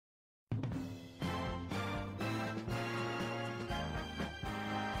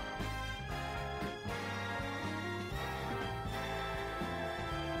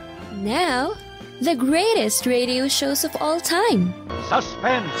Now, the greatest radio shows of all time.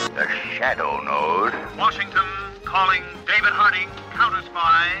 Suspense. The Shadow Knows. Washington calling David Harding,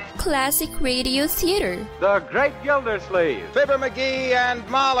 counter-spy. Classic radio theater. The Great Gildersleeve. Fibber McGee and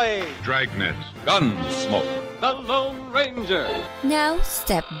Molly. Dragnet. Gunsmoke. The Lone Ranger. Now,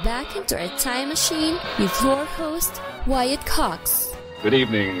 step back into our time machine with your host, Wyatt Cox. Good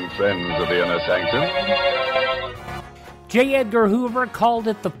evening, friends of the Inner Sanctum. J. Edgar Hoover called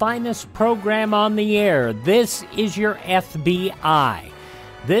it the finest program on the air. This is your FBI.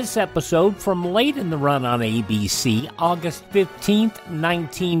 This episode from late in the run on ABC, August 15th,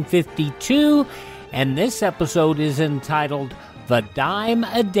 1952, and this episode is entitled The Dime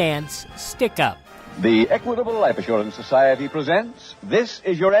a Dance Stickup. The Equitable Life Assurance Society presents This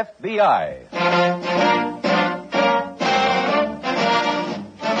is Your FBI.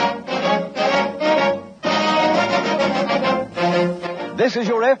 This is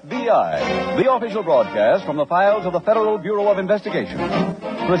Your FBI, the official broadcast from the files of the Federal Bureau of Investigation.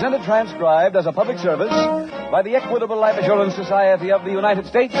 Presented transcribed as a public service by the Equitable Life Assurance Society of the United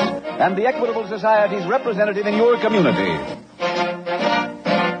States and the Equitable Society's representative in your community.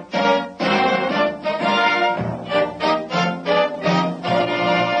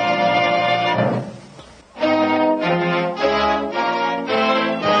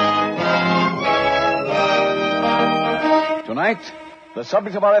 Tonight, the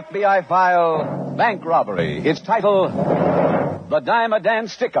subject of our FBI file, bank robbery. Its title, The Dime a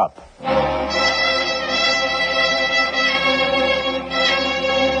Dance Stickup.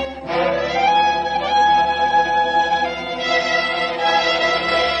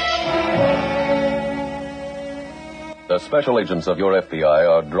 The special agents of your FBI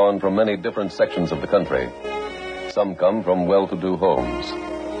are drawn from many different sections of the country. Some come from well-to-do homes.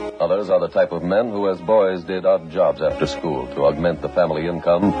 Others are the type of men who, as boys, did odd jobs after school to augment the family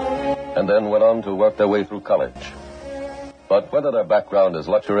income, and then went on to work their way through college. But whether their background is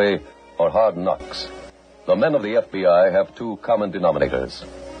luxury or hard knocks, the men of the FBI have two common denominators.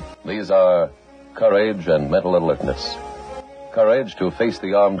 These are courage and mental alertness. Courage to face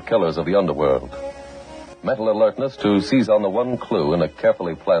the armed killers of the underworld. Mental alertness to seize on the one clue in a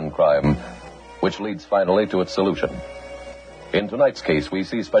carefully planned crime, which leads finally to its solution. In tonight's case, we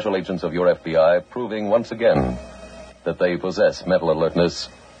see special agents of your FBI proving once again that they possess mental alertness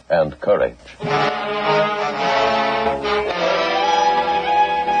and courage.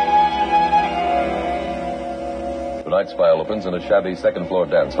 Tonight's file opens in a shabby second-floor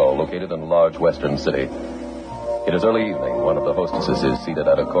dance hall located in a large western city. It is early evening. One of the hostesses is seated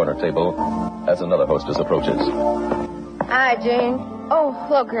at a corner table as another hostess approaches. Hi, Jane. Oh,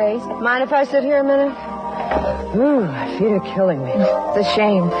 hello, Grace. Mind if I sit here a minute? Ooh, my feet are killing me. It's a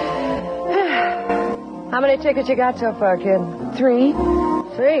shame. How many tickets you got so far, kid? 3.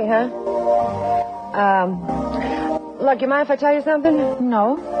 3, huh? Look, you mind if I tell you something?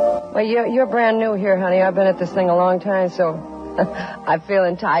 No. Well, you're brand new here, honey. I've been at this thing a long time, so I feel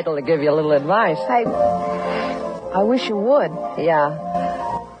entitled to give you a little advice. I wish you would. Yeah.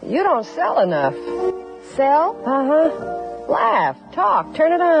 You don't sell enough. Sell? Uh-huh. Laugh, talk,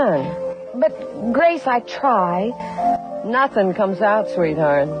 turn it on. But, Grace, I try. Nothing comes out,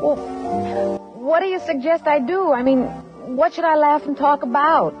 sweetheart. Well, what do you suggest I do? I mean, what should I laugh and talk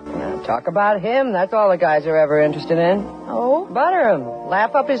about? Talk about him. That's all the guys are ever interested in. Oh? Butter him.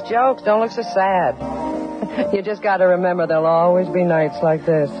 Laugh up his jokes. Don't look so sad. You just got to remember there'll always be nights like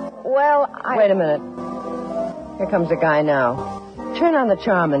this. Well, Wait a minute. Here comes the guy now. Turn on the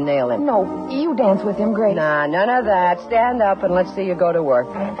charm and nail him. No, you dance with him, Grace. Nah, none of that. Stand up and let's see you go to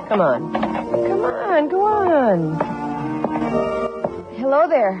work. Come on. Come on, go on. Hello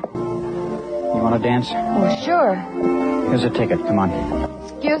there. You want to dance? Oh, sure. Here's a ticket. Come on.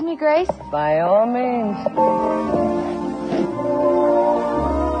 Excuse me, Grace? By all means.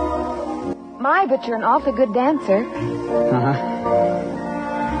 My, but you're an awfully good dancer. Uh-huh.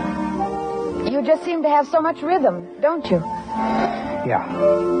 You just seem to have so much rhythm, don't you? Yeah.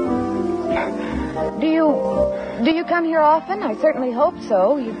 Do you come here often? I certainly hope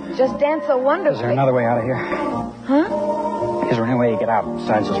so. You just dance so wonderfully. Is there another way out of here? Huh? Is there any way you get out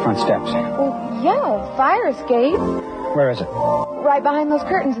besides those front steps? Well, yeah, fire escape. Where is it? Right behind those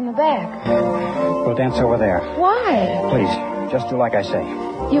curtains in the back. We'll dance over there. Why? Please, just do like I say.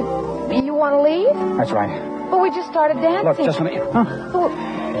 You want to leave? That's right. But we just started dancing. Look, just let me... Huh? Oh,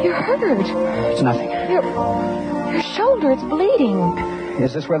 you're hurt. It's nothing. Your shoulder, it's bleeding.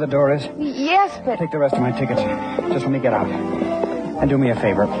 Is this where the door is? Yes, but... Take the rest of my tickets. Just let me get out. And do me a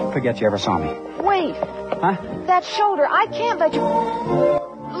favor. Forget you ever saw me. Wait. Huh? That shoulder, I can't let you...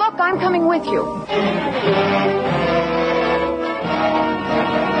 Look, I'm coming with you.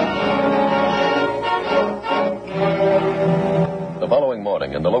 following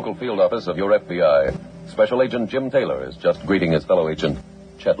morning, in the local field office of your FBI, Special Agent Jim Taylor is just greeting his fellow agent,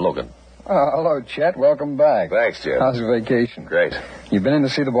 Chet Logan. Hello, Chet. Welcome back. Thanks, Jim. How's your vacation? Great. You been in to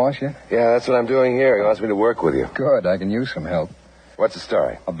see the boss yet? Yeah, that's what I'm doing here. He wants me to work with you. Good. I can use some help. What's the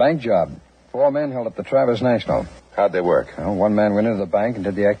story? A bank job. 4 men held up the Travis National. How'd they work? Well, 1 man went into the bank and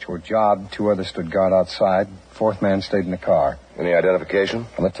did the actual job. 2 others stood guard outside. 4th man stayed in the car. Any identification?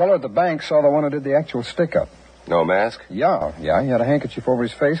 Well, the teller at the bank saw the one who did the actual stick-up. No mask? Yeah. He had a handkerchief over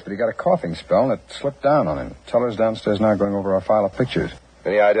his face, but he got a coughing spell, and it slipped down on him. Teller's downstairs now going over our file of pictures.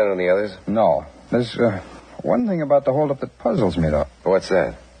 Any idea on the others? No. There's one thing about the holdup that puzzles me, though. What's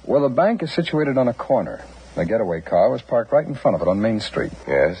that? Well, the bank is situated on a corner. The getaway car was parked right in front of it on Main Street.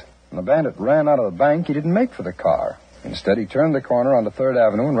 Yes? When the bandit ran out of the bank, he didn't make for the car. Instead, he turned the corner onto 3rd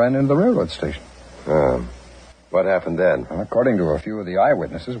Avenue and ran into the railroad station. What happened then? Well, according to a few of the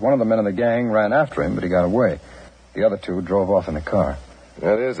eyewitnesses, one of the men in the gang ran after him, but he got away. The other 2 drove off in the car.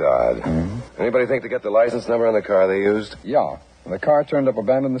 That is odd. Mm-hmm. Anybody think to get the license number on the car they used? Yeah. The car turned up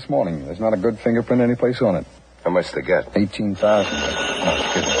abandoned this morning. There's not a good fingerprint anyplace on it. How much did they get? $18,000. Oh,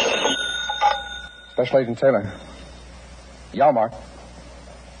 excuse me. Special Agent Taylor. Yeah, Mark.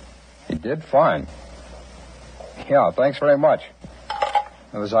 He did fine. Yeah, thanks very much.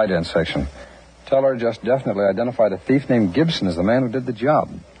 That was ident section. Teller just definitely identified a thief named Gibson as the man who did the job.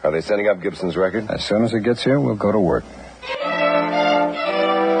 Are they sending up Gibson's record? As soon as it gets here, we'll go to work.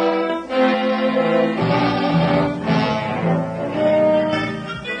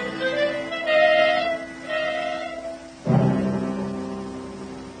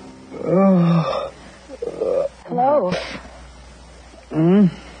 Hello.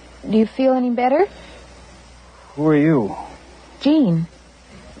 Do you feel any better? Who are you? Jean.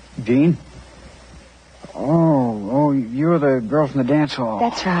 Jean? Oh, you're the girl from the dance hall.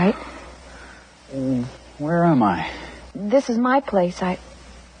 That's right. Where am I? This is my place. I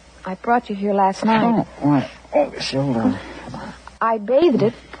brought you here last night. Oh, what? Oh, shoulder. I bathed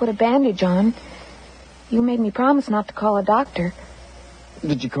it, put a bandage on. You made me promise not to call a doctor.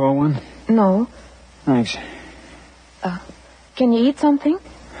 Did you call one? No. Thanks. Can you eat something?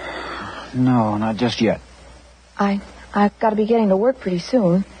 No, not just yet. I've got to be getting to work pretty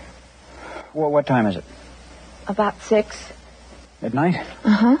soon. Well, what time is it? About 6. At night?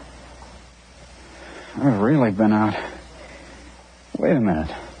 Uh-huh. I've really been out. Wait a minute.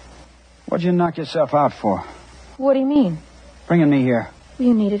 What'd you knock yourself out for? What do you mean? Bringing me here.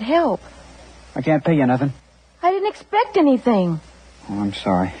 You needed help. I can't pay you nothing. I didn't expect anything. Oh, I'm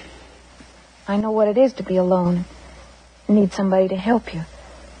sorry. I know what it is to be alone. Need somebody to help you.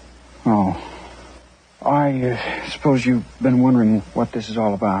 Oh. I suppose you've been wondering what this is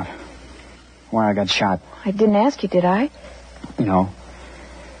all about. Why I got shot. I didn't ask you, did I? No.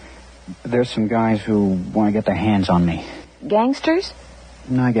 There's some guys who want to get their hands on me. Gangsters?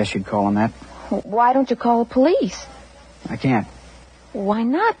 No, I guess you'd call them that. Why don't you call the police? I can't. Why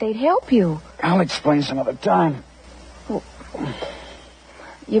not? They'd help you. I'll explain some other time.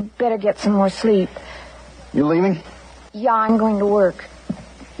 You better get some more sleep. You leaving? Yeah, I'm going to work.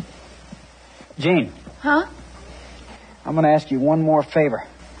 Jean. Huh? I'm going to ask you one more favor.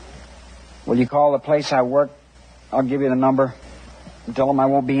 Will you call the place I work? I'll give you the number. And tell them I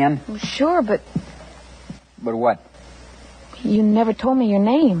won't be in. Well, sure, but... But what? You never told me your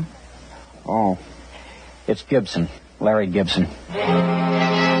name. Oh. It's Gibson. Larry Gibson.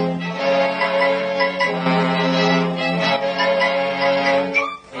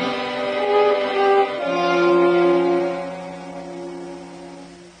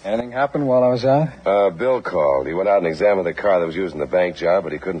 Anything happened while I was out? Bill called. He went out and examined the car that was used in the bank job,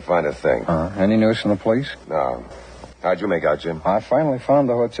 but he couldn't find a thing. Any news from the police? No. How'd you make out, Jim? I finally found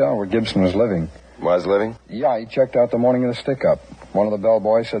the hotel where Gibson was living. Was living? Yeah, he checked out the morning of the stick-up. One of the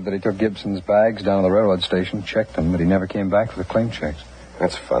bellboys said that he took Gibson's bags down to the railroad station, checked them, but he never came back for the claim checks.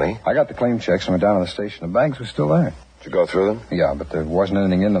 That's funny. I got the claim checks and went down to the station. The bags were still there. Did you go through them? Yeah, but there wasn't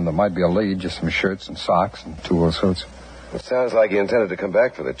anything in them that might be a lead, just some shirts and socks and 2 old suits. It sounds like he intended to come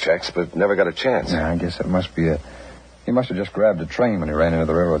back for the checks, but never got a chance. Yeah, I guess that must be it. He must have just grabbed a train when he ran into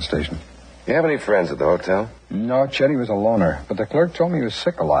the railroad station. You have any friends at the hotel? No, Chetty was a loner, but the clerk told me he was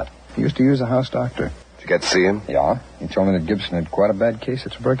sick a lot. He used to use the house doctor. Did you get to see him? Yeah. He told me that Gibson had quite a bad case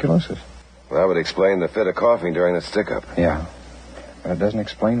of tuberculosis. Well, that would explain the fit of coughing during the stick-up. Yeah. But it doesn't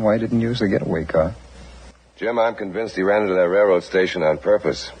explain why he didn't use the getaway car. Jim, I'm convinced he ran into that railroad station on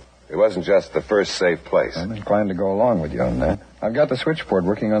purpose. It wasn't just the first safe place. I'm inclined to go along with you on that. I've got the switchboard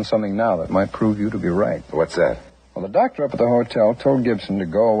working on something now that might prove you to be right. What's that? Well, the doctor up at the hotel told Gibson to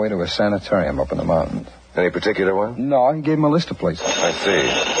go away to a sanitarium up in the mountains. Any particular one? No, he gave him a list of places. I see.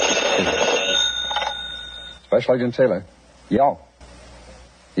 Special Agent Taylor. Yo.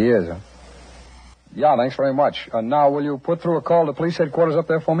 He is, huh? Yeah, thanks very much. Now, will you put through a call to police headquarters up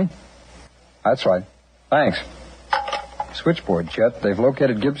there for me? That's right. Thanks. Switchboard, Chet. They've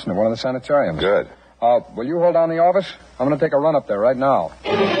located Gibson at one of the sanitariums. Good. Will you hold down the office? I'm going to take a run up there right now.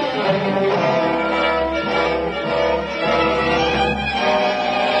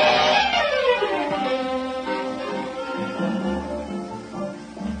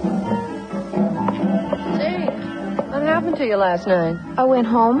 What happened to you last night? I went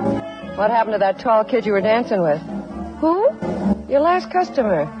home. What happened to that tall kid you were dancing with? Who? Your last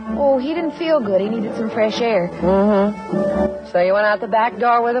customer. Oh, he didn't feel good. He needed some fresh air. Mm-hmm. So you went out the back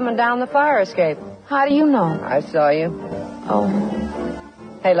door with him and down the fire escape. How do you know? I saw you. Oh.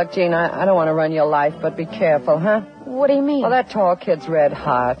 Hey, look, Jean, I don't want to run your life, but be careful, huh? What do you mean? Well, that tall kid's red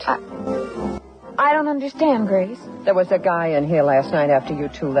hot. I don't understand, Grace. There was a guy in here last night after you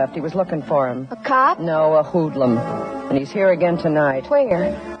two left. He was looking for him. A cop? No, a hoodlum. And he's here again tonight.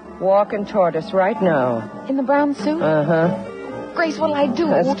 Where? Walking toward us right now. In the brown suit? Uh-huh. Grace, what'll I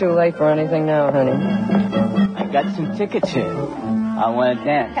do? It's too late for anything now, honey. I got some tickets here. I want to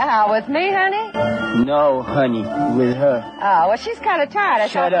dance. With me, honey? No, honey, with her. Oh, well, she's kind of tired.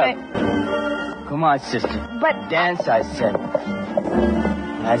 Shut up. Come on, sister. But... Dance, I said.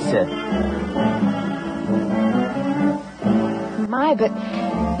 That's it. My, but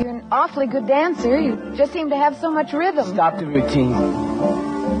you're an awfully good dancer. You just seem to have so much rhythm. Stop the routine.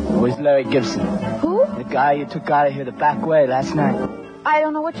 Where's Larry Gibson? Who? The guy you took out of here the back way last night. I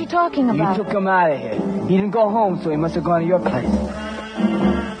don't know what you're talking about. You took him out of here. He didn't go home, so he must have gone to your place.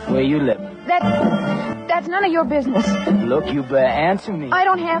 Where you live. That's none of your business. Look, you better answer me. I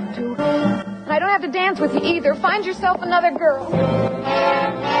don't have to. And I don't have to dance with you either. Find yourself another girl.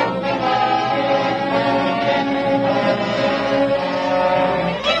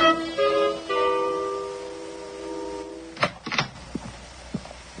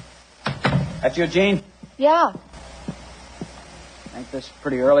 That's you, Jean? Yeah. Ain't this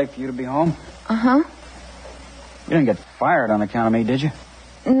pretty early for you to be home? Uh-huh. You didn't get fired on account of me, did you?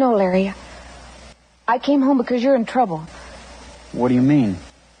 No, Larry. I came home because you're in trouble. What do you mean?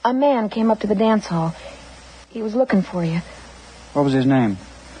 A man came up to the dance hall. He was looking for you. What was his name?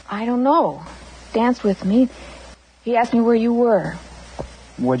 I don't know. Danced with me. He asked me where you were.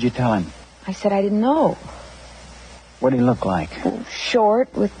 What'd you tell him? I said I didn't know. What'd he look like?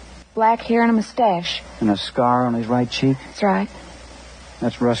 Short, with black hair and a mustache. And a scar on his right cheek? That's right.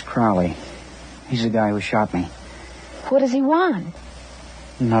 That's Russ Crowley. He's the guy who shot me. What does he want?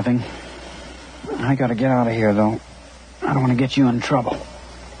 Nothing. I gotta get out of here, though. I don't want to get you in trouble.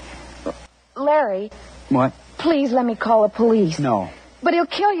 Larry. What? Please let me call the police. No. But he'll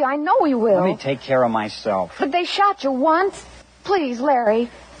kill you. I know he will. Let me take care of myself. But they shot you once. Please, Larry.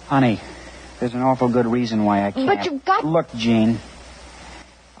 Honey, there's an awful good reason why I can't. But you've got... Look, Jean.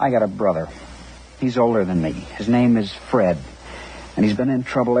 I got a brother. He's older than me. His name is Fred. And he's been in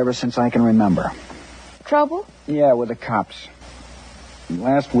trouble ever since I can remember. Trouble? Yeah, with the cops.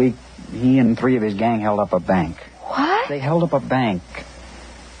 Last week, he and 3 of his gang held up a bank. What? They held up a bank.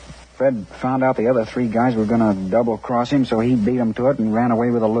 Fred found out the other 3 guys were going to double-cross him, so he beat them to it and ran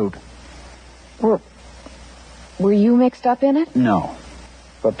away with the loot. Were you mixed up in it? No.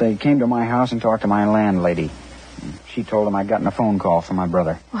 But they came to my house and talked to my landlady. She told them I'd gotten a phone call from my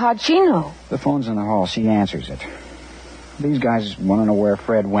brother. Well, how'd she know? The phone's in the hall. She answers it. These guys want to know where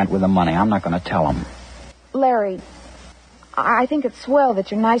Fred went with the money. I'm not going to tell them. Larry, I think it's swell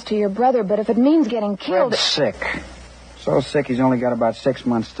that you're nice to your brother, but if it means getting killed... Fred's sick. So sick he's only got about 6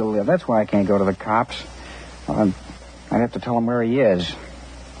 months to live. That's why I can't go to the cops. I'd have to tell him where he is.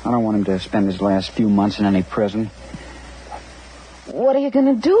 I don't want him to spend his last few months in any prison. What are you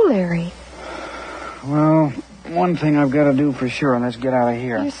going to do, Larry? Well, one thing I've got to do for sure, and that's get out of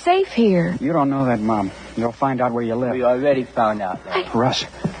here. You're safe here. You don't know that, Mom. They'll find out where you live. We already found out, Larry. Russ.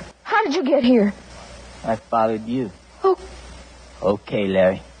 How did you get here? I followed you. Oh. Okay,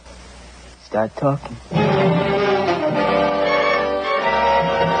 Larry. Start talking.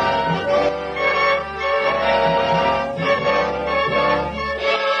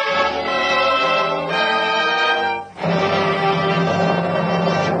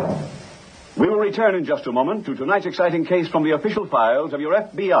 We will return in just a moment to tonight's exciting case from the official files of your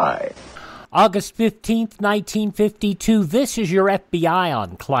FBI. August 15th, 1952. This is your FBI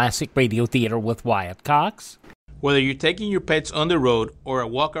on Classic Radio Theater with Wyatt Cox. Whether you're taking your pets on the road or a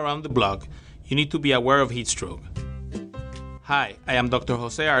walk around the block, you need to be aware of heat stroke. Hi, I am Dr.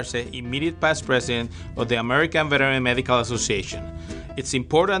 Jose Arce, immediate past president of the American Veterinary Medical Association. It's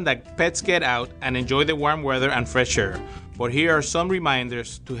important that pets get out and enjoy the warm weather and fresh air, but here are some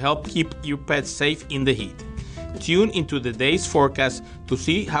reminders to help keep your pets safe in the heat. Tune into the day's forecast to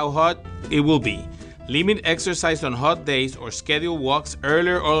see how hot it will be. Limit exercise on hot days or schedule walks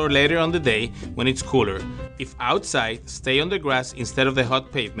earlier or later on the day when it's cooler. If outside, stay on the grass instead of the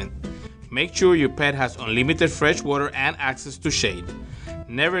hot pavement. Make sure your pet has unlimited fresh water and access to shade.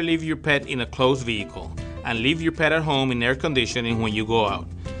 Never leave your pet in a closed vehicle, and leave your pet at home in air conditioning when you go out.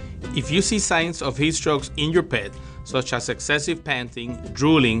 If you see signs of heat strokes in your pet, such as excessive panting,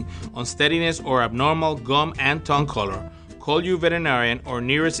 drooling, unsteadiness, or abnormal gum and tongue color, call your veterinarian or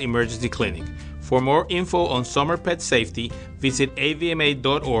nearest emergency clinic. For more info on summer pet safety, visit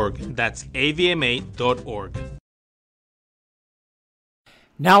avma.org. That's avma.org.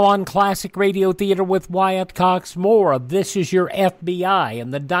 Now on Classic Radio Theater with Wyatt Cox, more of This Is Your FBI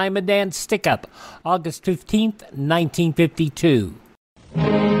and the Diamond Dance Stickup, August 15th, 1952.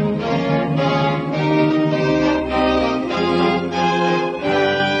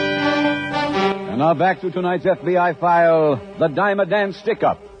 And now back to tonight's FBI file, the Diamond Dance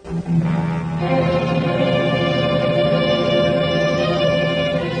Stickup.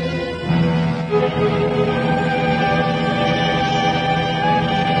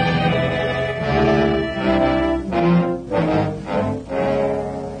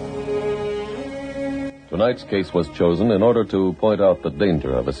 Tonight's case was chosen in order to point out the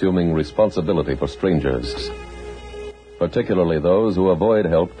danger of assuming responsibility for strangers, particularly those who avoid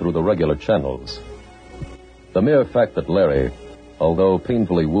help through the regular channels. The mere fact that Larry, although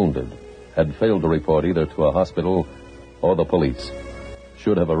painfully wounded, had failed to report either to a hospital or the police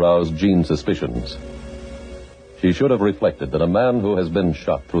should have aroused Jean's suspicions. She should have reflected that a man who has been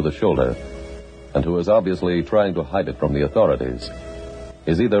shot through the shoulder and who is obviously trying to hide it from the authorities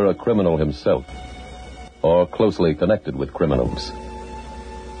is either a criminal himself or closely connected with criminals.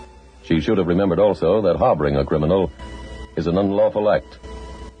 She should have remembered also that harboring a criminal is an unlawful act,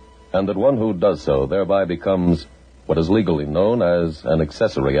 and that one who does so thereby becomes what is legally known as an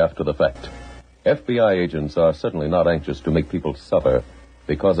accessory after the fact. FBI agents are certainly not anxious to make people suffer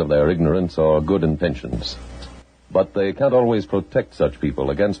because of their ignorance or good intentions, but they can't always protect such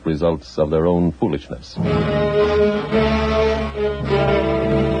people against results of their own foolishness.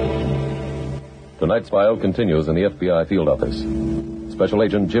 Tonight's file continues in the FBI field office. Special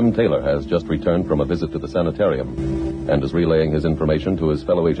Agent Jim Taylor has just returned from a visit to the sanitarium and is relaying his information to his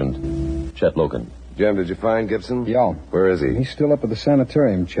fellow agent, Chet Logan. Jim, did you find Gibson? Yeah. Where is he? He's still up at the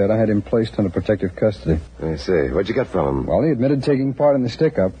sanitarium, Chet. I had him placed under protective custody. I see. What'd you get from him? Well, he admitted taking part in the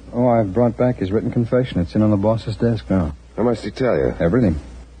stick-up. Oh, I've brought back his written confession. It's in on the boss's desk now. How much did he tell you? Everything.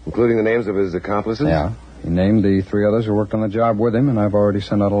 Including the names of his accomplices? Yeah. He named the 3 others who worked on the job with him, and I've already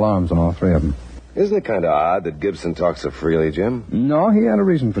sent out alarms on all 3 of them. Isn't it kind of odd that Gibson talks so freely, Jim? No, he had a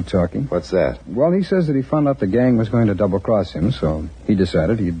reason for talking. What's that? Well, he says that he found out the gang was going to double-cross him, so he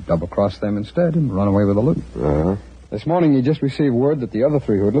decided he'd double-cross them instead and run away with the loot. Uh-huh. This morning he just received word that the other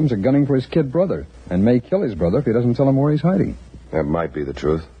 3 hoodlums are gunning for his kid brother and may kill his brother if he doesn't tell them where he's hiding. That might be the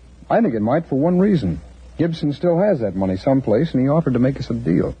truth. I think it might for one reason. Gibson still has that money someplace, and he offered to make us a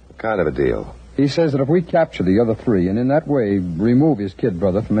deal. What kind of a deal? He says that if we capture the other 3 and in that way remove his kid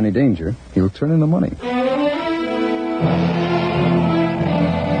brother from any danger, he'll turn in the money.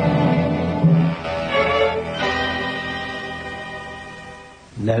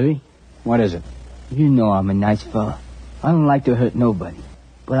 Larry? What is it? You know I'm a nice fella. I don't like to hurt nobody.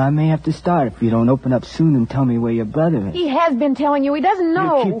 But I may have to start if you don't open up soon and tell me where your brother is. He has been telling you. He doesn't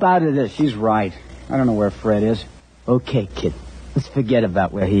know. You keep out of this. She's right. I don't know where Fred is. Okay, kid. Let's forget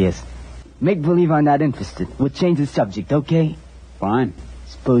about where he is. Make believe I'm not interested. We'll change the subject, okay? Fine.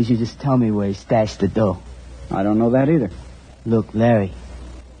 Suppose you just tell me where he stashed the dough. I don't know that either. Look, Larry,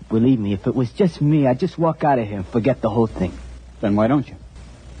 believe me, if it was just me, I'd just walk out of here and forget the whole thing. Then why don't you?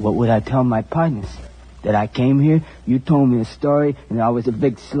 What would I tell my partners? That I came here, you told me a story, and I was a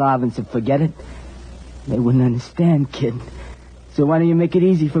big slob and said forget it? They wouldn't understand, kid. So why don't you make it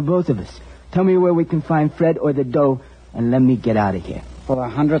easy for both of us? Tell me where we can find Fred or the dough, and let me get out of here. For the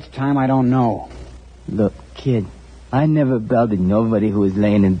 100th time, I don't know. Look, kid, I never belted nobody who was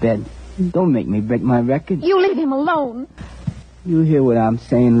laying in bed. Don't make me break my record. You leave him alone. You hear what I'm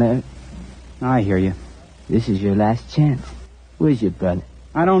saying, Larry? I hear you. This is your last chance. Where's your brother?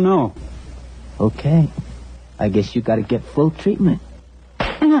 I don't know. Okay. I guess you gotta get full treatment.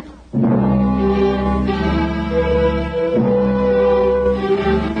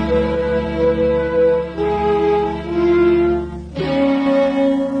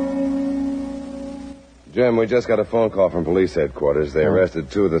 Jim, we just got a phone call from police headquarters. They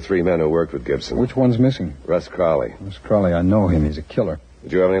arrested 2 of the 3 men who worked with Gibson. Which one's missing? Russ Crowley. Russ Crowley, I know him. He's a killer.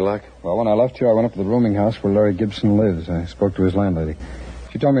 Did you have any luck? Well, when I left here, I went up to the rooming house where Larry Gibson lives. I spoke to his landlady.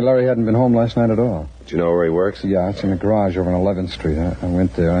 She told me Larry hadn't been home last night at all. Do you know where he works? Yeah, it's in the garage over on 11th Street. I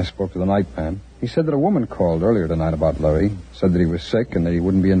went there. I spoke to the night man. He said that a woman called earlier tonight about Larry. Said that he was sick and that he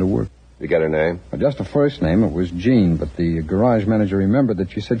wouldn't be into work. You got her name? Well, just a first name. It was Jean, but the garage manager remembered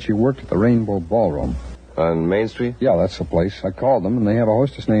that she said she worked at the Rainbow Ballroom. On Main Street? Yeah, that's the place. I called them, and they have a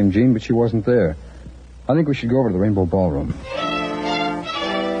hostess named Jean, but she wasn't there. I think we should go over to the Rainbow Ballroom.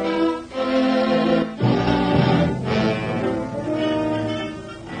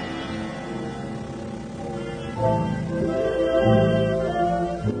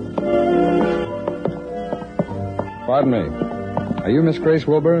 Pardon me. Are you Miss Grace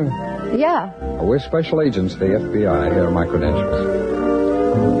Wilbur? Yeah. We're special agents of the FBI. Here are my credentials.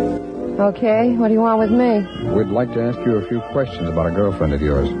 Okay, what do you want with me? We'd like to ask you a few questions about a girlfriend of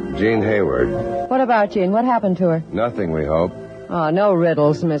yours. Jean Hayward. What about Jean? What happened to her? Nothing, we hope. Oh, no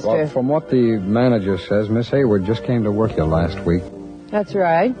riddles, mister. Well, from what the manager says, Miss Hayward just came to work here last week. That's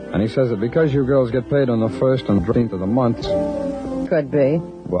right. And he says that because you girls get paid on the 1st and 15th of the month... Could be.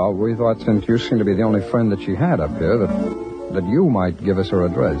 Well, we thought since you seem to be the only friend that she had up here, that you might give us her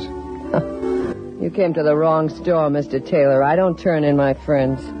address. You came to the wrong store, Mr. Taylor. I don't turn in my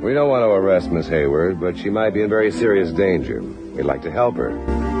friends. We don't want to arrest Miss Hayward, but she might be in very serious danger. We'd like to help her.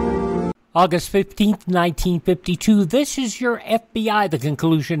 August 15th, 1952. This is your FBI. The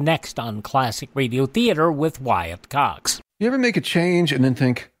conclusion next on Classic Radio Theater with Wyatt Cox. You ever make a change and then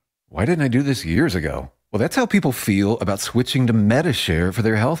think, why didn't I do this years ago? Well, that's how people feel about switching to Medi-Share for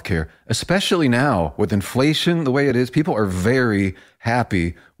their health care, especially now with inflation the way it is. People are very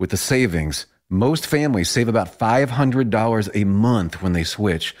happy with the savings. Most families save about $500 a month when they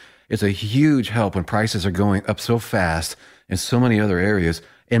switch. It's a huge help when prices are going up so fast in so many other areas.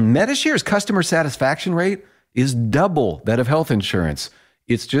 And Medi-Share's customer satisfaction rate is double that of health insurance.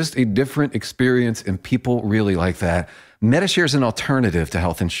 It's just a different experience, and people really like that. Medi-Share is an alternative to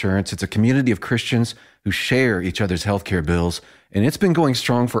health insurance. It's a community of Christians who share each other's healthcare bills, and it's been going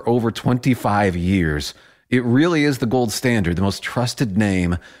strong for over 25 years. It really is the gold standard, the most trusted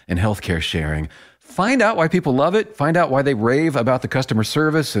name in healthcare sharing. Find out why people love it, find out why they rave about the customer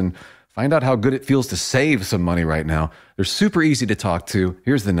service, and find out how good it feels to save some money right now. They're super easy to talk to.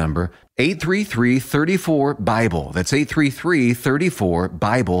 Here's the number, 833-34-BIBLE. That's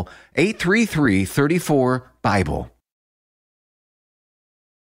 833-34-BIBLE, 833-34-BIBLE.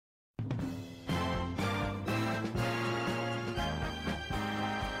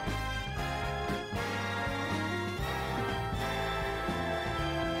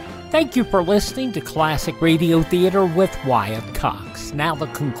 Thank you for listening to Classic Radio Theater with Wyatt Cox. Now the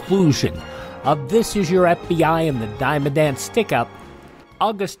conclusion of This Is Your FBI and the Dance Stickup,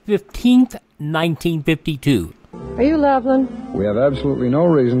 August 15th, 1952. Are you Loveland? We have absolutely no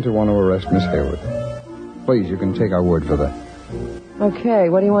reason to want to arrest Miss Hayward. Please, you can take our word for that. Okay,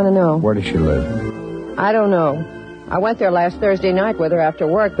 what do you want to know? Where does she live? I don't know. I went there last Thursday night with her after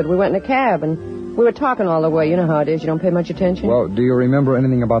work, but we went in a cab and we were talking all the way. You know how it is. You don't pay much attention. Well, do you remember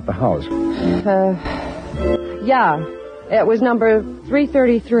anything about the house? Yeah. It was number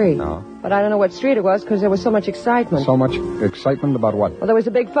 333. No. But I don't know what street it was because there was so much excitement. So much excitement about what? Well, there was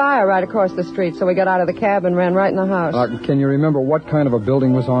a big fire right across the street, so we got out of the cab and ran right in the house. Can you remember what kind of a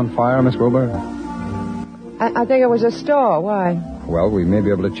building was on fire, Miss Wilbur? I think it was a store. Why? Well, we may be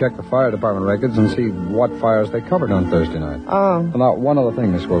able to check the fire department records and see what fires they covered on Thursday night. Oh. Now, one other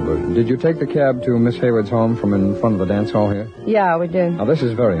thing, Miss Wilbur. Did you take the cab to Miss Hayward's home from in front of the dance hall here? Yeah, we did. Now, this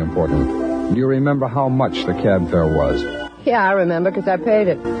is very important. Do you remember how much the cab fare was? Yeah, I remember because I paid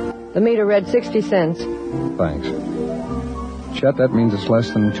it. The meter read 60 cents. Thanks. Chet, that means it's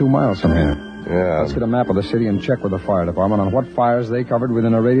less than 2 miles from here. Yeah. Let's get a map of the city and check with the fire department on what fires they covered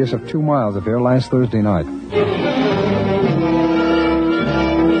within a radius of 2 miles of here last Thursday night.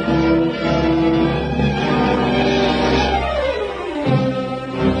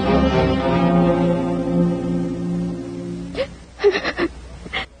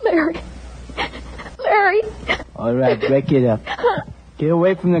 Larry. All right, break it up. Get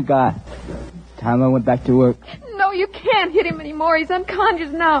away from the guy. It's time I went back to work. No, you can't hit him anymore. He's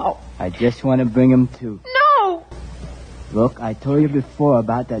unconscious now. I just want to bring him to. No! Look, I told you before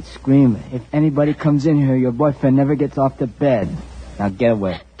about that screamer. If anybody comes in here, your boyfriend never gets off the bed. Now get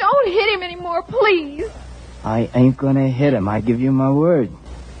away. Don't hit him anymore, please. I ain't gonna hit him. I give you my word.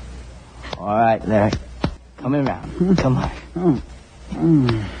 All right, Larry. Come around. Come on.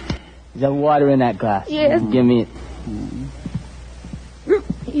 Is there water in that glass? Yes. Give me it.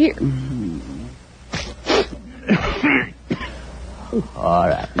 Here. All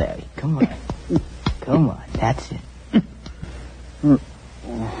right, Larry. Come on. Come on. That's it.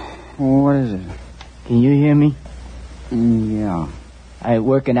 What is it? Can you hear me? Yeah. I ain't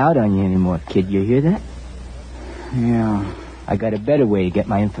working out on you anymore, kid. You hear that? Yeah. I got a better way to get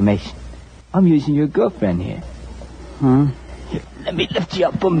my information. I'm using your girlfriend here. Huh? Here, let me lift you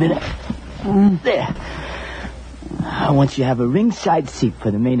up a minute. There. I want you to have a ringside seat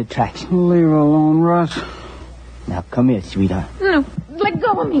for the main attraction. Leave her alone, Russ. Now, come here, sweetheart. No, let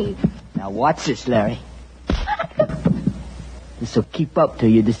go of me. Now, watch this, Larry. This'll keep up till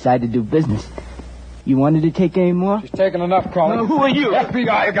you decide to do business. You wanted to take any more? She's taken enough, Collie. Who are you?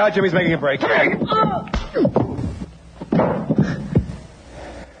 FBI guy. Jimmy's making a break.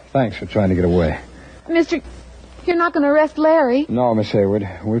 Thanks for trying to get away. Mister, you're not going to arrest Larry. No, Miss Hayward.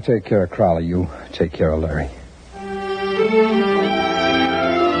 We'll take care of Crowley. You take care of Larry.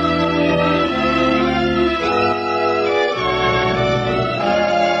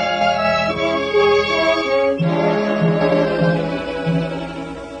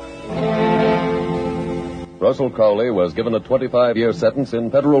 Russell Crowley was given a 25-year sentence in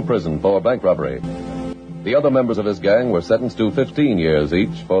federal prison for bank robbery. The other members of his gang were sentenced to 15 years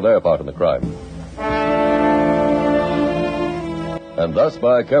each for their part in the crime. And thus,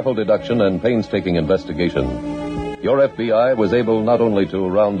 by careful deduction and painstaking investigation, your FBI was able not only to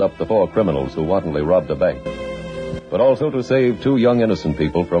round up the 4 criminals who wantonly robbed a bank, but also to save 2 young innocent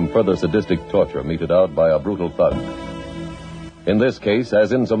people from further sadistic torture meted out by a brutal thug. In this case,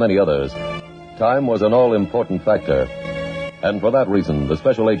 as in so many others, time was an all-important factor, and for that reason, the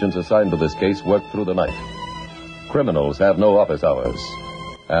special agents assigned to this case worked through the night. Criminals have no office hours,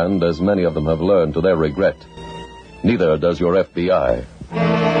 and as many of them have learned to their regret, neither does your FBI.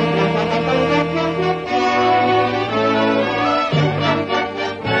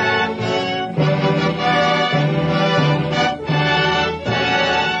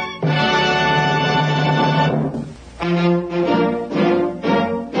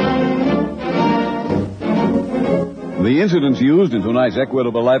 The incidents used in tonight's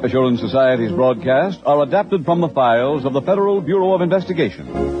Equitable Life Assurance Society's broadcast are adapted from the files of the Federal Bureau of Investigation.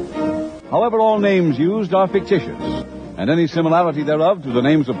 However, all names used are fictitious, and any similarity thereof to the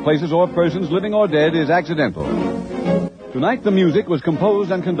names of places or persons living or dead is accidental. Tonight, the music was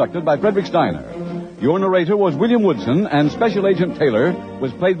composed and conducted by Frederick Steiner. Your narrator was William Woodson, and Special Agent Taylor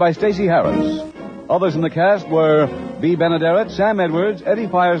was played by Stacey Harris. Others in the cast were B. Benaderet, Sam Edwards, Eddie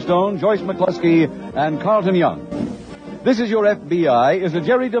Firestone, Joyce McCluskey, and Carlton Young. This Is Your FBI is a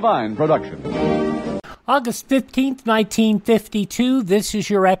Jerry Devine production. August 15th, 1952, This Is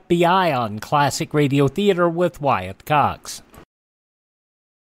Your FBI on Classic Radio Theater with Wyatt Cox.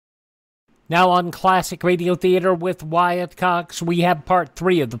 Now on Classic Radio Theater with Wyatt Cox, we have part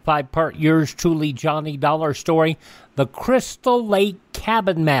 3 of the 5-part Yours Truly Johnny Dollar story, The Crystal Lake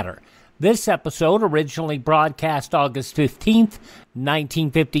Cabin Matter. This episode originally broadcast August 15th,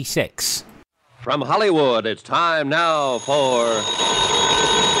 1956. From Hollywood, it's time now for...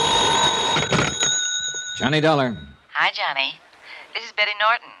 Johnny Dollar. Hi, Johnny. This is Betty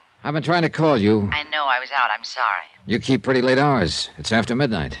Norton. I've been trying to call you. I know I was out. I'm sorry. You keep pretty late hours. It's after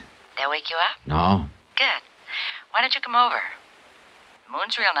midnight. Did I wake you up? No. Good. Why don't you come over? The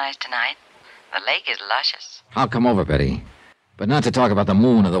moon's real nice tonight. The lake is luscious. I'll come over, Betty. But not to talk about the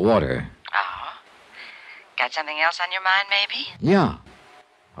moon or the water. Oh. Got something else on your mind, maybe? Yeah.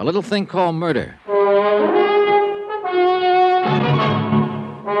 A little thing called murder.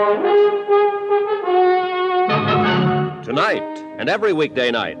 Tonight, and every weekday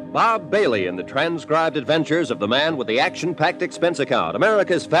night, Bob Bailey in the transcribed adventures of the man with the action-packed expense account,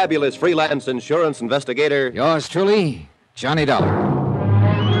 America's fabulous freelance insurance investigator. Yours truly, Johnny Dollar.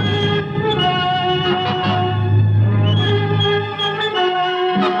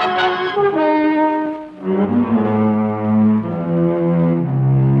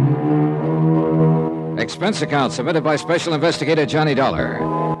 Expense account submitted by Special Investigator Johnny Dollar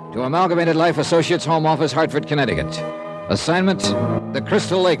to Amalgamated Life Associates Home Office, Hartford, Connecticut. Assignment, the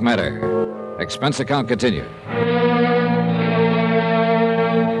Crystal Lake Matter. Expense account continued.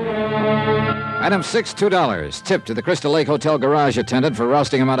 Item 6, $2. Tip to the Crystal Lake Hotel garage attendant for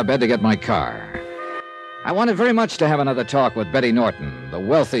rousting him out of bed to get my car. I wanted very much to have another talk with Betty Norton, the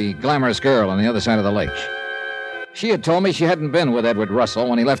wealthy, glamorous girl on the other side of the lake. She had told me she hadn't been with Edward Russell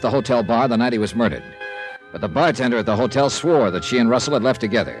when he left the hotel bar the night he was murdered. But the bartender at the hotel swore that she and Russell had left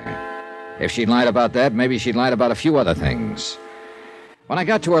together. If she'd lied about that, maybe she'd lied about a few other things. When I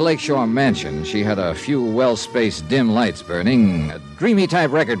got to her lakeshore mansion, she had a few well-spaced dim lights burning, a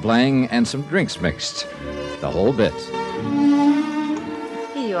dreamy-type record playing, and some drinks mixed. The whole bit.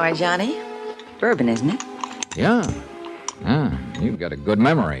 Here you are, Johnny. Bourbon, isn't it? Yeah. You've got a good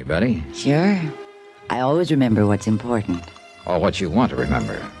memory, Betty. Sure. I always remember what's important. Or what you want to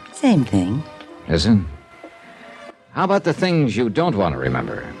remember. Same thing. Isn't? How about the things you don't want to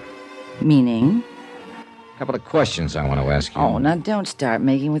remember? Meaning? A couple of questions I want to ask you. Oh, now don't start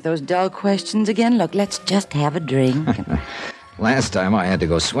making with those dull questions again. Look, let's just have a drink. Last time I had to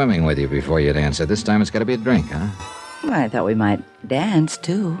go swimming with you before you'd answer. This time it's got to be a drink, huh? Well, I thought we might dance,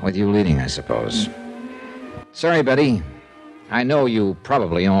 too. With you leading, I suppose. Sorry, Betty. I know you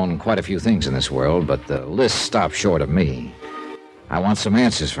probably own quite a few things in this world, but the list stops short of me. I want some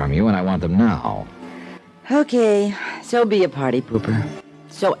answers from you, and I want them now. Okay, so be a party pooper.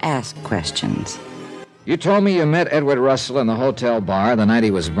 So ask questions. You told me you met Edward Russell in the hotel bar the night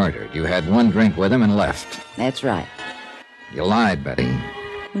he was murdered. You had one drink with him and left. That's right. You lied, Betty.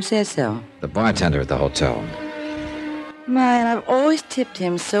 Who says so? The bartender at the hotel. My, and I've always tipped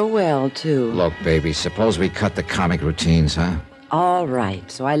him so well, too. Look, baby, suppose we cut the comic routines, huh? All right,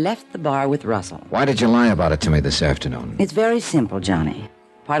 so I left the bar with Russell. Why did you lie about it to me this afternoon? It's very simple, Johnny.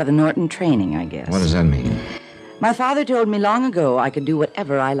 Part of the Norton training, I guess. What does that mean? My father told me long ago I could do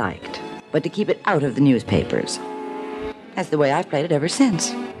whatever I liked, but to keep it out of the newspapers. That's the way I've played it ever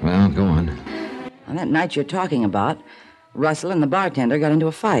since. Well, go on. On that night you're talking about, Russell and the bartender got into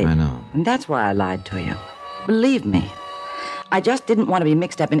a fight. I know. And that's why I lied to you. Believe me. I just didn't want to be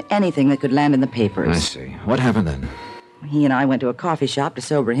mixed up in anything that could land in the papers. I see. What happened then? He and I went to a coffee shop to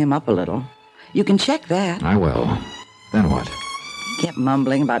sober him up a little. You can check that. I will. Then what? He kept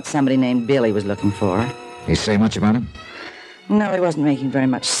mumbling about somebody named Bill he was looking for. He say much about him? No, he wasn't making very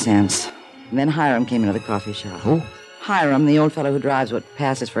much sense. And then Hiram came into the coffee shop. Who? Hiram, the old fellow who drives what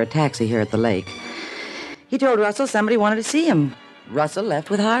passes for a taxi here at the lake. He told Russell somebody wanted to see him. Russell left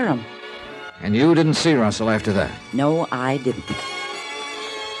with Hiram. And you didn't see Russell after that? No, I didn't.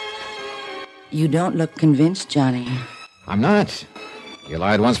 You don't look convinced, Johnny. I'm not. You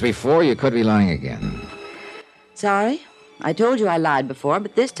lied once before, you could be lying again. Sorry? I told you I lied before,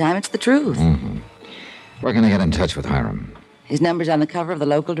 but this time it's the truth. Mm-hmm. Where can I get in touch with Hiram? His number's on the cover of the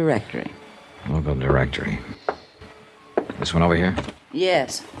local directory. Local directory. This one over here?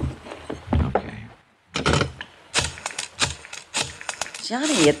 Yes. Okay.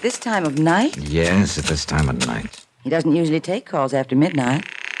 Johnny, at this time of night? Yes, at this time of night. He doesn't usually take calls after midnight.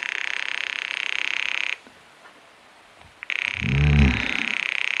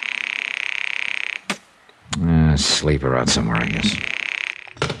 Sleeper out somewhere, I guess.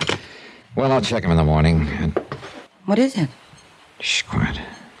 Well, I'll check him in the morning. What is it? Shh, quiet.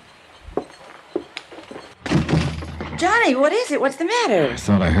 Johnny, what is it? What's the matter? I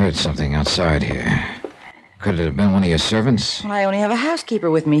thought I heard something outside here. Could it have been one of your servants? Well, I only have a housekeeper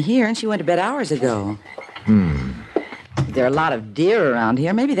with me here, and she went to bed hours ago. There are a lot of deer around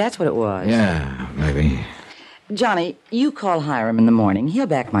here. Maybe that's what it was. Yeah, maybe. Johnny, you call Hiram in the morning. He'll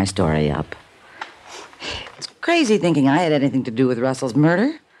back my story up. It's crazy thinking I had anything to do with Russell's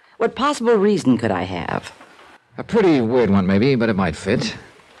murder. What possible reason could I have? A pretty weird one, maybe, but it might fit.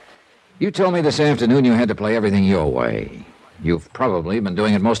 You told me this afternoon you had to play everything your way. You've probably been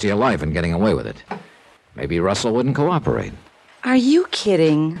doing it most of your life and getting away with it. Maybe Russell wouldn't cooperate. Are you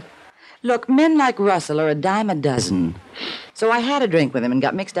kidding? Look, men like Russell are a dime a dozen. So I had a drink with him and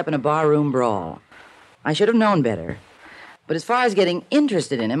got mixed up in a barroom brawl. I should have known better. But as far as getting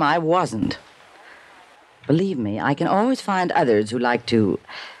interested in him, I wasn't. Believe me, I can always find others who like to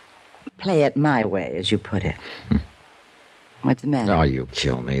play it my way, as you put it. What's the matter? Oh, you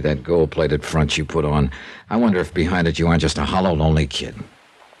kill me. That gold-plated front you put on. I wonder if behind it you aren't just a hollow, lonely kid.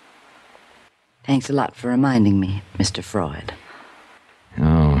 Thanks a lot for reminding me, Mr. Freud. Oh,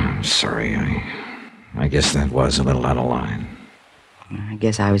 I'm sorry. I guess that was a little out of line. I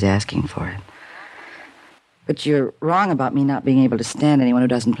guess I was asking for it. But you're wrong about me not being able to stand anyone who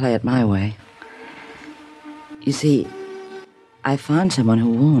doesn't play it my way. You see, I found someone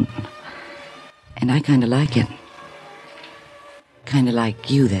who won't. And I kind of like it. Kind of like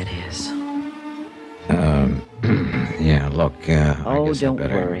you, that is. Yeah, look, I guess don't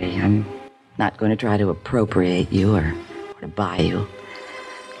better. worry. I'm not going to try to appropriate you or to buy you.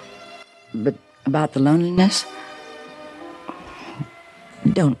 But about the loneliness,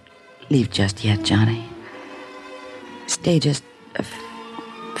 don't leave just yet, Johnny. Stay just a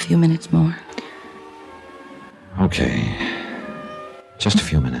few minutes more. Okay. Just a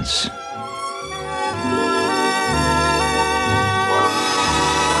few minutes.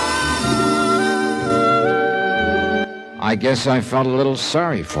 I guess I felt a little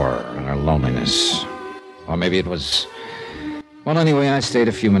sorry for her in her loneliness. Or maybe it was... Well, anyway, I stayed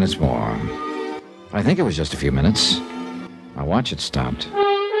a few minutes more. I think it was just a few minutes. My watch had stopped.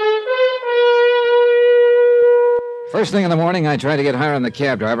 First thing in the morning, I tried to get Hiram, the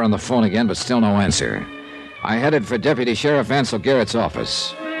cab driver, on the phone again, but still no answer. I headed for Deputy Sheriff Ansel Garrett's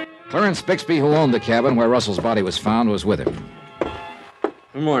office. Clarence Bixby, who owned the cabin where Russell's body was found, was with him.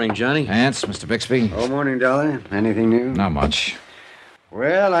 Good morning, Johnny. Ants, Mr. Bixby. Oh, morning, Dollar. Anything new? Not much.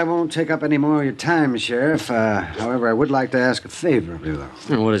 Well, I won't take up any more of your time, Sheriff. However, I would like to ask a favor of you,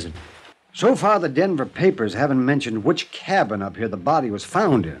 though. What is it? So far, the Denver papers haven't mentioned which cabin up here the body was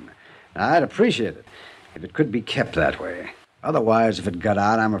found in. Now, I'd appreciate it if it could be kept that way. Otherwise, if it got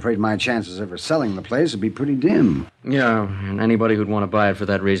out, I'm afraid my chances of ever selling the place would be pretty dim. Yeah, and anybody who'd want to buy it for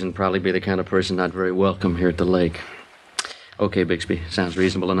that reason probably be the kind of person not very welcome here at the lake. Okay, Bixby. Sounds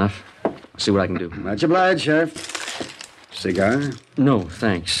reasonable enough. I'll see what I can do. Much obliged, Sheriff. Cigar? No,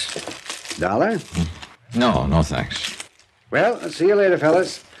 thanks. Dollar? No, thanks. Well, I'll see you later,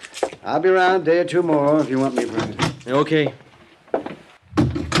 fellas. I'll be around a day or two more if you want me for anything. Okay.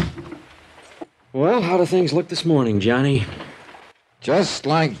 Well, how do things look this morning, Johnny? Just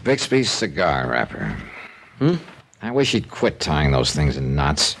like Bixby's cigar wrapper. I wish he'd quit tying those things in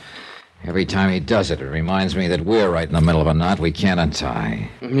knots. Every time he does it, it reminds me that we're right in the middle of a knot we can't untie.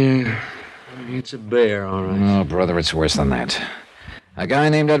 Yeah, it's a bear, all right. Oh, brother, it's worse than that. A guy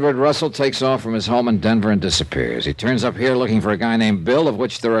named Edward Russell takes off from his home in Denver and disappears. He turns up here looking for a guy named Bill, of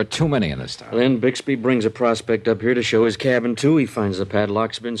which there are too many in this town. Then Bixby brings a prospect up here to show his cabin, too. He finds the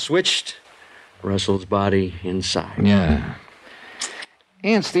padlock's been switched. Russell's body inside. Yeah.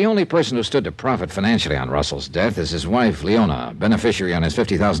 Ants, the only person who stood to profit financially on Russell's death is his wife, Leona, beneficiary on his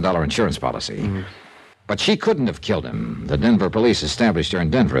 $50,000 insurance policy. But she couldn't have killed him. The Denver police established her in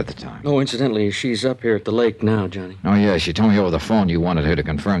Denver at the time. Oh, incidentally, she's up here at the lake now, Johnny. Oh, yeah, she told me over the phone you wanted her to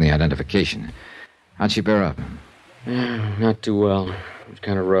confirm the identification. How'd she bear up? Not too well. It's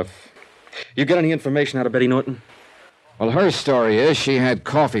kind of rough. You got any information out of Betty Norton? Well, her story is she had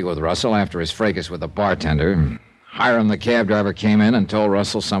coffee with Russell after his fracas with the bartender. Hiram, the cab driver, came in and told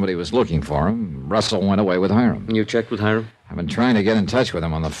Russell somebody was looking for him. Russell went away with Hiram. You checked with Hiram? I've been trying to get in touch with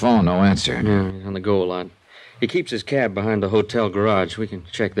him on the phone. No answer. Yeah, he's on the go a lot. He keeps his cab behind the hotel garage. We can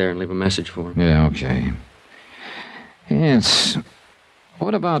check there and leave a message for him. Yeah, okay. Ants,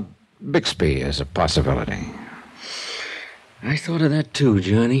 what about Bixby as a possibility? I thought of that too,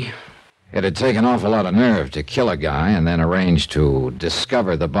 Johnny. It'd take an awful lot of nerve to kill a guy and then arrange to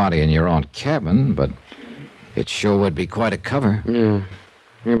discover the body in your own cabin, but it sure would be quite a cover. Yeah,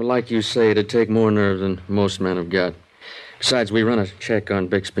 but like you say, it'd take more nerve than most men have got. Besides, we run a check on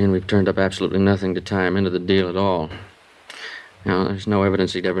Bixby, and we've turned up absolutely nothing to tie him into the deal at all. Now, there's no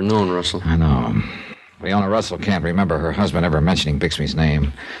evidence he'd ever known Russell. I know. Leona Russell can't remember her husband ever mentioning Bixby's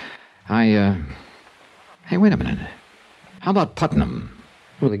name. Hey, wait a minute. How about Putnam?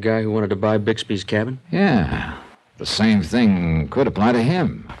 Well, the guy who wanted to buy Bixby's cabin? Yeah. The same thing could apply to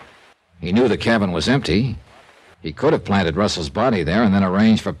him. He knew the cabin was empty. He could have planted Russell's body there and then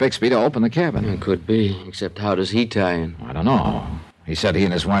arranged for Bixby to open the cabin. It could be, except how does he tie in? I don't know. He said he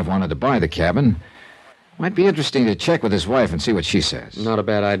and his wife wanted to buy the cabin. Might be interesting to check with his wife and see what she says. Not a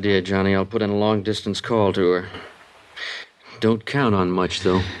bad idea, Johnny. I'll put in a long-distance call to her. Don't count on much,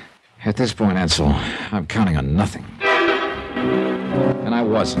 though. At this point, Ansel, I'm counting on nothing. And I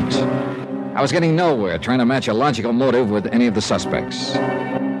wasn't. I was getting nowhere trying to match a logical motive with any of the suspects.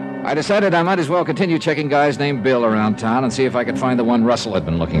 I decided I might as well continue checking guys named Bill around town and see if I could find the one Russell had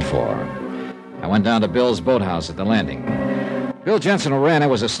been looking for. I went down to Bill's boathouse at the landing. Bill Jensen, who ran it,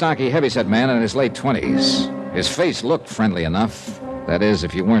 was a stocky, heavyset man in his late 20s. His face looked friendly enough. That is,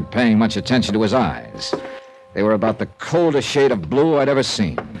 if you weren't paying much attention to his eyes. They were about the coldest shade of blue I'd ever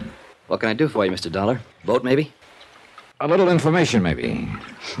seen. What can I do for you, Mr. Dollar? Boat, maybe? A little information, maybe.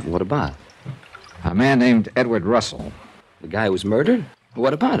 What about? A man named Edward Russell. The guy who was murdered?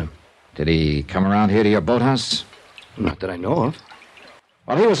 What about him? Did he come around here to your boathouse? Not that I know of.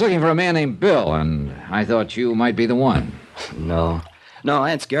 Well, he was looking for a man named Bill, and I thought you might be the one. No,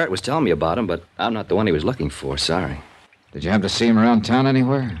 Aunt Garrett was telling me about him, but I'm not the one he was looking for, sorry. Did you happen to see him around town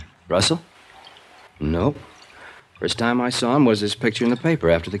anywhere? Russell? Nope. First time I saw him was his picture in the paper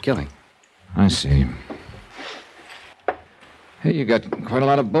after the killing. I see. Hey, you got quite a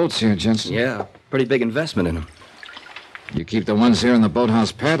lot of boats here, Jensen. Yeah, pretty big investment in them. You keep the ones here in the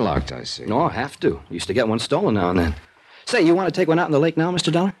boathouse padlocked, I see. No, I have to. Used to get one stolen now and then. Say, you want to take one out in the lake now,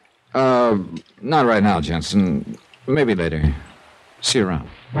 Mr. Dollar? Not right now, Jensen. Maybe later. See you around.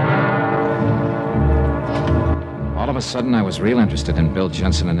 All of a sudden, I was real interested in Bill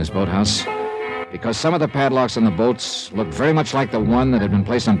Jensen and his boathouse because some of the padlocks on the boats looked very much like the one that had been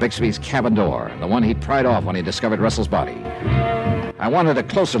placed on Bixby's cabin door, the one he pried off when he discovered Russell's body. I wanted a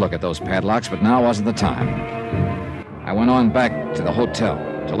closer look at those padlocks, but now wasn't the time. I went on back to the hotel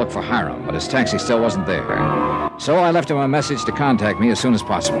to look for Hiram, but his taxi still wasn't there. So I left him a message to contact me as soon as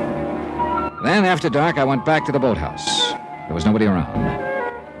possible. Then, after dark, I went back to the boathouse. There was nobody around.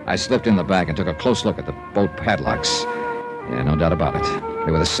 I slipped in the back and took a close look at the boat padlocks. Yeah, no doubt about it.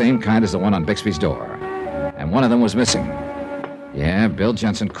 They were the same kind as the one on Bixby's door. And one of them was missing. Yeah, Bill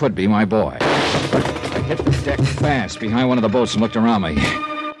Jensen could be my boy. I hit the deck fast behind one of the boats and looked around me.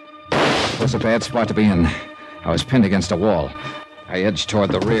 It was a bad spot to be in. I was pinned against a wall. I edged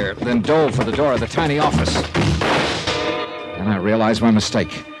toward the rear, then dove for the door of the tiny office. Then I realized my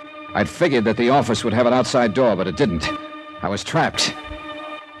mistake. I'd figured that the office would have an outside door, but it didn't. I was trapped.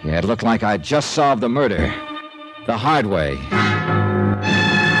 Yeah, it looked like I'd just solved the murder. The hard way.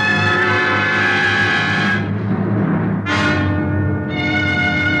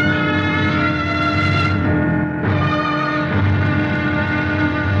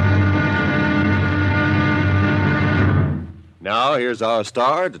 Now, here's our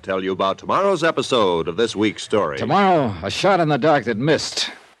star to tell you about tomorrow's episode of this week's story. Tomorrow, a shot in the dark that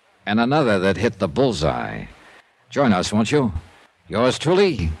missed, and another that hit the bullseye. Join us, won't you? Yours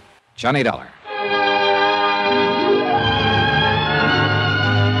truly, Johnny Dollar.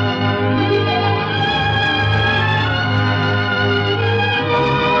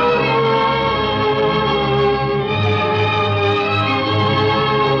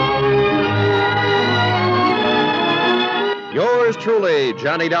 Yours truly,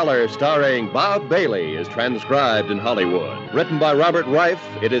 Johnny Dollar, starring Bob Bailey, is transcribed in Hollywood. Written by Robert Reif,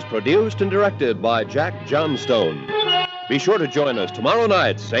 it is produced and directed by Jack Johnstone. Be sure to join us tomorrow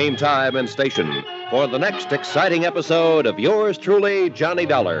night, same time and station, for the next exciting episode of Yours truly, Johnny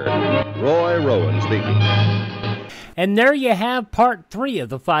Dollar. Roy Rowan speaking. And there you have part 3 of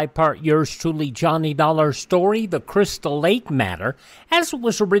the 5-part Yours truly, Johnny Dollar story, The Crystal Lake Matter, as it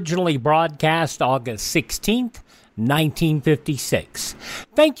was originally broadcast August 16th, 1956.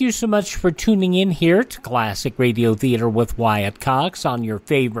 Thank you so much for tuning in here to Classic Radio Theater with Wyatt Cox on your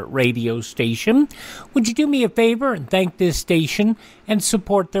favorite radio station. Would you do me a favor and thank this station and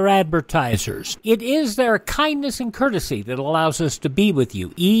support their advertisers? It is their kindness and courtesy that allows us to be with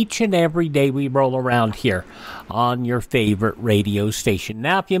you each and every day we roll around here on your favorite radio station.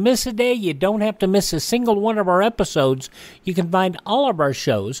 Now, if you miss a day, you don't have to miss a single one of our episodes. You can find all of our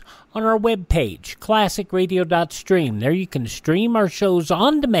shows on our webpage, classicradio.stream. There you can stream our shows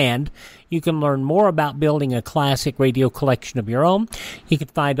on demand. You can learn more about building a classic radio collection of your own. You can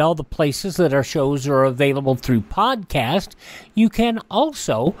find all the places that our shows are available through podcast. You can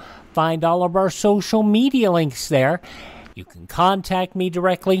also find all of our social media links there. You can contact me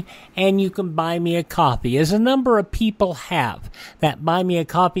directly, and you can buy me a copy, as a number of people have. That buy me a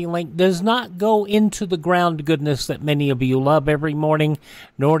copy link does not go into the ground goodness that many of you love every morning,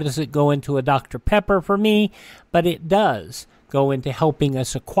 nor does it go into a Dr. Pepper for me, but it does go into helping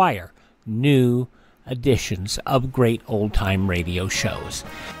us acquire new editions of great old-time radio shows.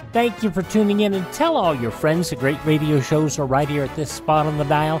 Thank you for tuning in, and tell all your friends the great radio shows are right here at this spot on the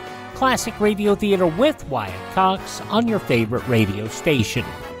dial. Classic Radio Theater with Wyatt Cox on your favorite radio station.